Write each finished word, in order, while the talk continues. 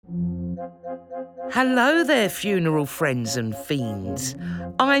Hello there, funeral friends and fiends.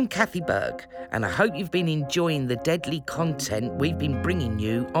 I'm Kathy Burke, and I hope you've been enjoying the deadly content we've been bringing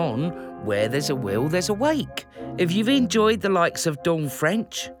you on Where There's a Will, There's a Wake. If you've enjoyed the likes of Dawn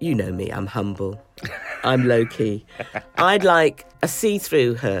French... You know me, I'm humble. I'm low-key. I'd like a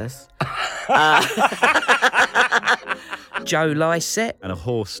see-through hearse. Joe Lycett. And a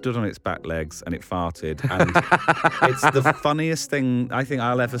horse stood on its back legs and it farted. And it's the funniest thing I think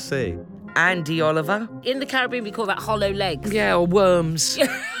I'll ever see. Andy Oliver. In the Caribbean, we call that hollow legs. Yeah, or worms.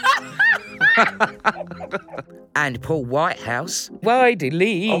 And Paul Whitehouse. Widey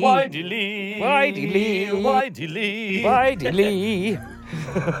Lee. Widey Lee. Widey Lee. Widey Lee. Widey Lee.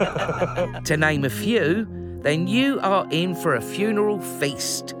 To name a few, then you are in for a funeral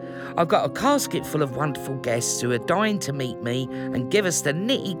feast. I've got a casket full of wonderful guests who are dying to meet me and give us the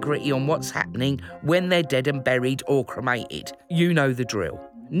nitty-gritty on what's happening when they're dead and buried or cremated. You know the drill.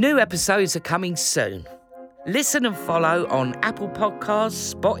 New episodes are coming soon. Listen and follow on Apple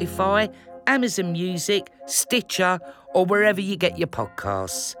Podcasts, Spotify, Amazon Music, Stitcher, or wherever you get your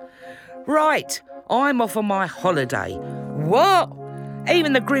podcasts. Right, I'm off on my holiday. What?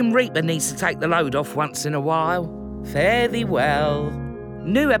 Even the Grim Reaper needs to take the load off once in a while. Fare thee well.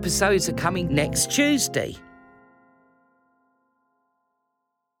 New episodes are coming next Tuesday.